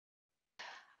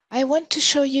I want to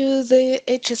show you the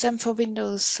HSM for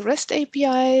Windows REST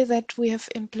API that we have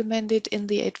implemented in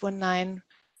the 8.1.9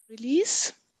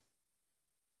 release.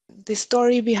 The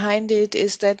story behind it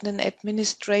is that an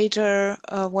administrator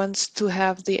wants to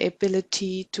have the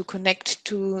ability to connect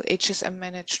to HSM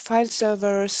managed file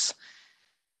servers,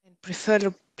 and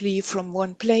preferably from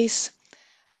one place.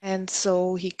 And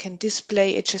so he can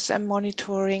display HSM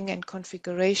monitoring and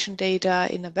configuration data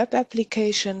in a web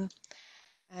application,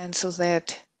 and so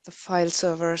that the file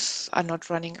servers are not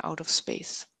running out of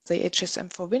space. The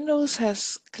HSM for Windows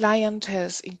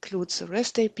includes the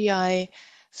REST API,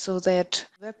 so that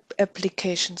web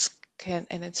applications can,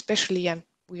 and especially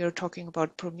we are talking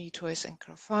about Prometheus and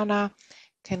Grafana,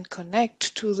 can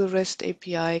connect to the REST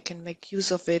API, can make use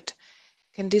of it,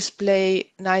 can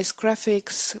display nice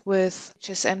graphics with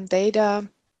HSM data.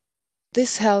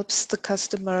 This helps the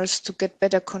customers to get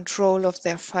better control of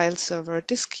their file server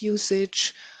disk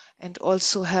usage, and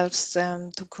also helps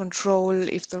them to control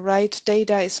if the right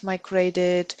data is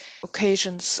migrated.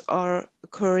 Occasions are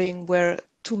occurring where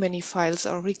too many files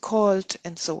are recalled,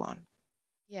 and so on.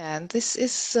 Yeah, and this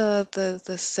is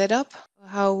the setup,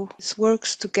 how this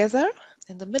works together.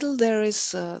 In the middle there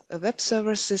is a web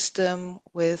server system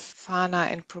with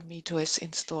Grafana and Prometheus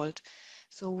installed.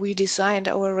 So we designed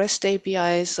our REST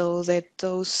API so that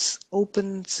those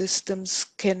open systems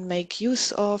can make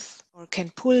use of or can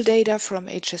pull data from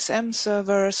HSM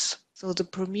servers. So the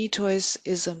Prometheus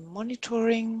is a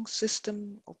monitoring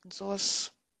system, open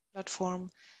source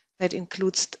platform that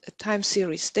includes a time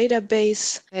series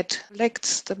database that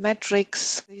collects the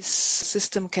metrics. This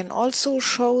system can also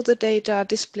show the data,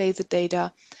 display the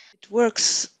data. It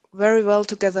works very well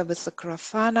together with the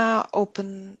Grafana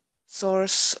open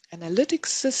source analytics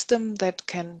system that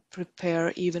can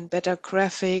prepare even better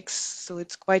graphics. So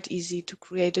it's quite easy to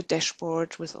create a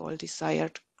dashboard with all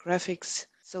desired graphics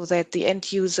so that the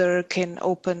end user can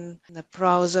open in a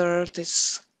browser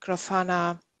this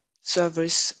Grafana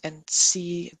service and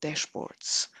see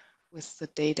dashboards with the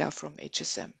data from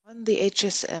HSM. On the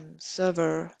HSM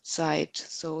server side,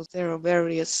 so there are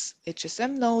various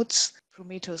HSM nodes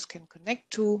Prometheus can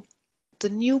connect to. The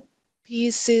new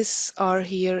pieces are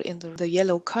here in the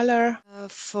yellow color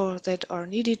that are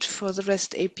needed for the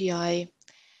REST API.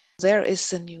 There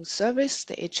is a new service,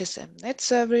 the HSM Net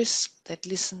service, that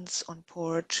listens on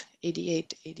port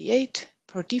 8888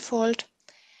 per default.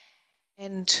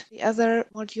 And the other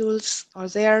modules are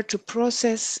there to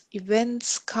process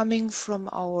events coming from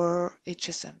our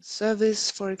HSM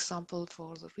service, for example,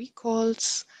 for the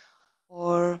recalls,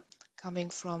 or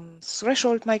coming from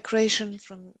threshold migration,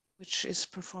 which is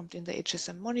performed in the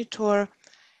HSM monitor,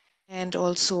 and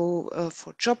also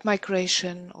for job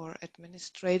migration or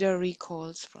administrator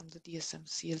recalls from the DSM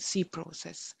CLC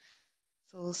process.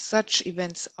 So such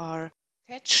events are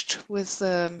fetched with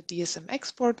the DSM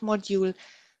export module.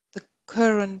 The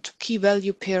current key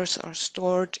value pairs are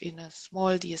stored in a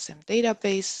small DSM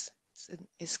database. It's an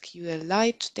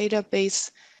SQLite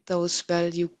database. Those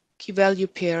key value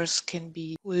pairs can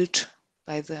be pulled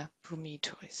by the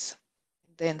Prometheus,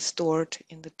 then stored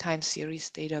in the time series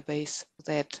database so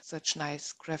that such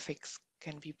nice graphics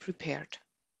can be prepared.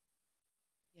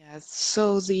 Yeah,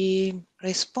 so the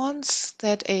response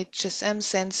that HSM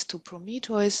sends to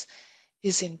Prometheus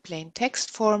is in plain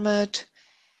text format,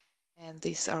 and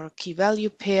these are key value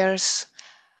pairs.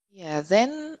 Yeah,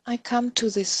 then I come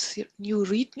to this new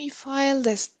README file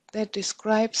that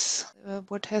describes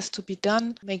what has to be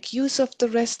done to make use of the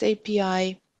REST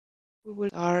API. We will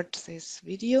start this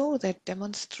video that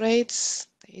demonstrates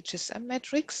the HSM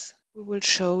metrics. We will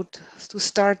show to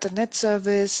start the net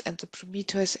service and the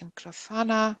Prometheus and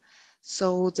Grafana.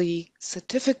 So the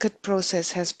certificate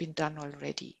process has been done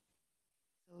already.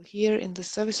 So here in the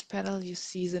service panel, you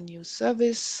see the new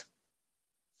service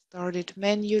started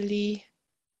manually,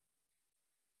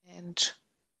 and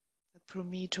the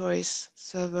Prometheus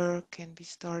server can be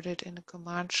started in a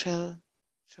command shell,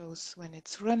 shows when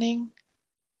it's running.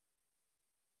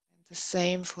 The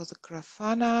same for the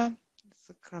Grafana,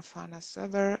 the Grafana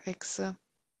server exe.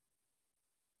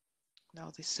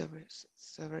 Now this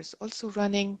server is also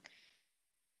running.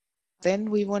 Then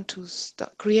we want to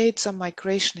create some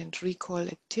migration and recall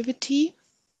activity.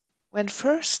 When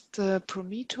first the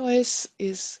Prometheus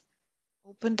is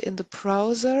opened in the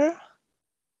browser,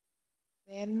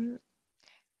 then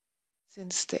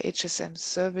since the HSM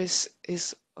service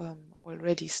is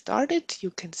already started, you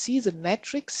can see the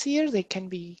metrics here. They can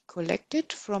be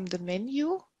collected from the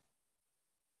menu.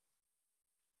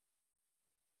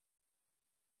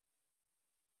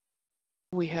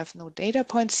 We have no data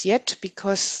points yet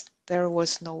because there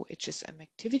was no HSM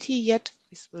activity yet.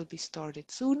 This will be started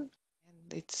soon. And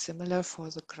it's similar for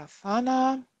the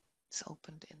Grafana. It's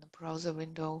opened in the browser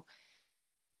window.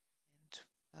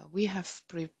 And we have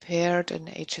prepared an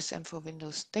HSM for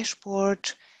Windows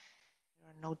dashboard.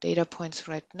 There are no data points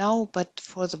right now, but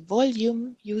for the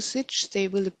volume usage, they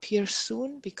will appear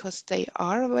soon because they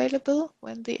are available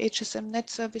when the HSM net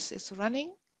service is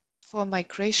running. For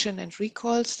migration and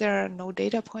recalls, there are no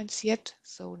data points yet.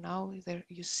 So now there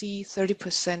you see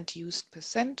 30% used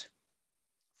percent.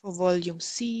 For volume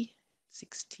C,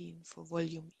 16 for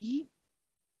volume E.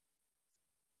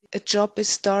 A job is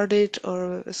started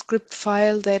or a script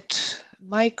file that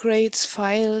migrates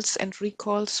files and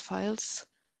recalls files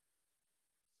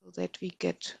so that we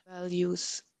get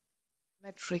values,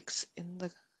 metrics in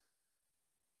the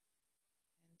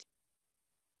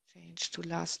change to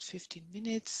last 15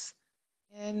 minutes.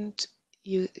 And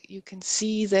you can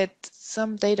see that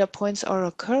some data points are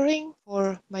occurring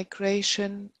for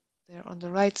migration. They're on the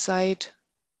right side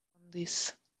on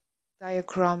this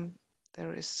diagram.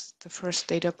 There is the first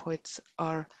data points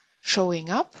are showing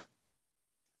up.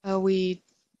 We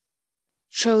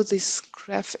show this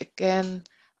graph again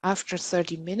after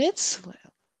 30 minutes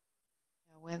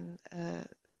when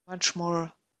much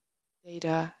more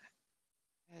data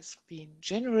has been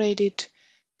generated.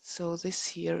 So this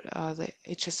here are the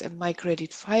HSM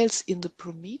migrated files in the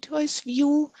Prometheus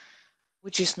view,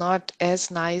 which is not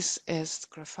as nice as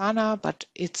Grafana, but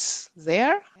it's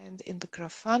there. And in the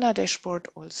Grafana dashboard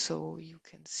also you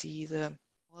can see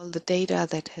all the data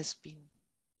that has been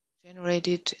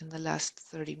generated in the last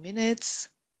 30 minutes.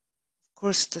 Of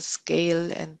course, the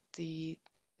scale and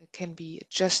can be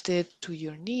adjusted to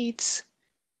your needs.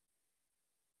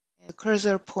 And the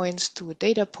cursor points to a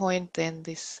data point, then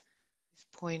this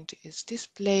point is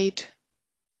displayed,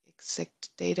 exact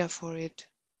data for it.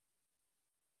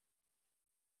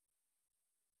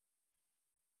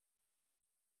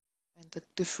 And the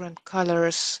different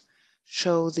colors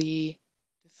show the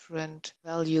different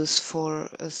values for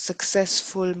a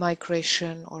successful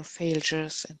migration or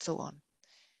failures and so on.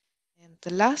 And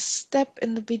the last step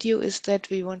in the video is that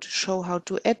we want to show how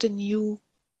to add a new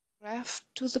graph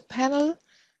to the panel.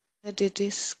 That it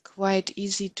is quite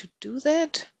easy to do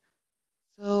that.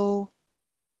 So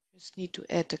just need to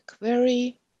add a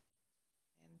query.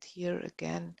 And here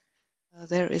again,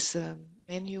 there is a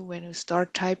menu. When you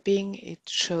start typing, it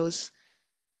shows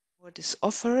what is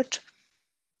offered.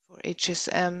 For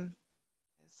HSM,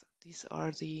 these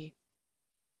are the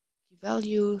key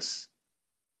values,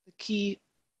 the key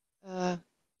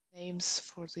names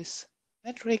for this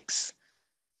metrics.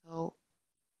 So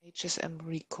HSM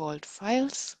recalled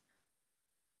files.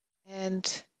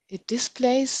 And it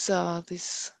displays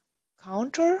this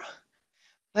counter,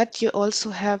 but you also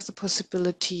have the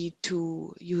possibility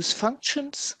to use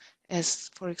functions as,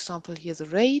 for example, here the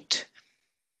rate,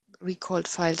 recalled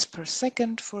files per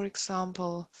second, for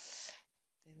example,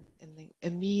 and a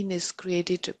mean is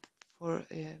created for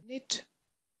a minute.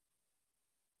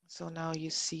 So now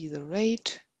you see the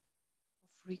rate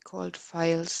of recalled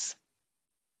files.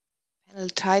 Panel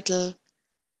title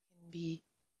can be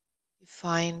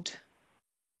defined,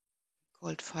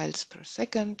 recalled files per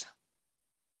second.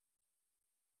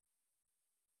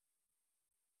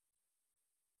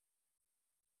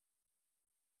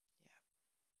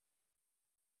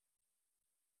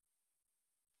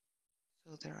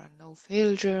 So there are no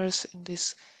failures in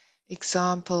this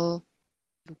example.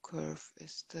 Blue curve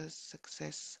is the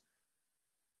success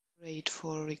rate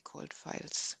for recalled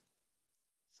files.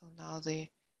 So now the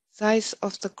size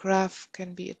of the graph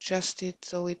can be adjusted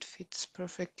so it fits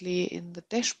perfectly in the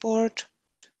dashboard.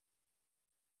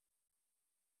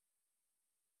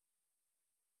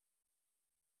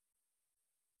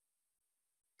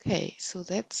 Okay, so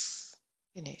that's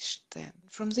finished then.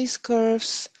 From these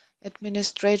curves,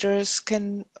 administrators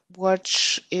can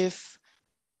watch if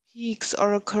peaks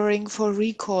are occurring for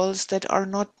recalls that are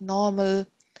not normal,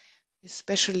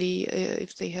 especially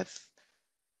if they have,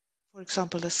 for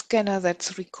example, a scanner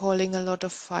that's recalling a lot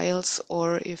of files,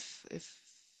 or if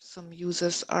some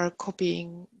users are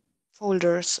copying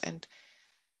folders and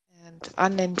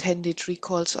unintended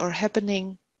recalls are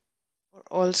happening, or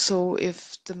also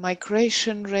if the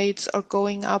migration rates are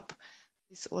going up.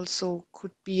 This also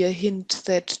could be a hint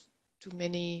that too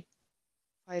many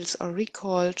files are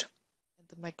recalled and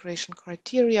the migration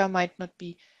criteria might not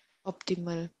be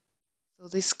optimal. So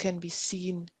this can be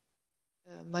seen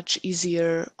much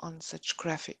easier on such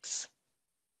graphics.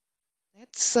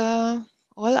 That's all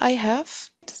I have.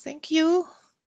 Thank you.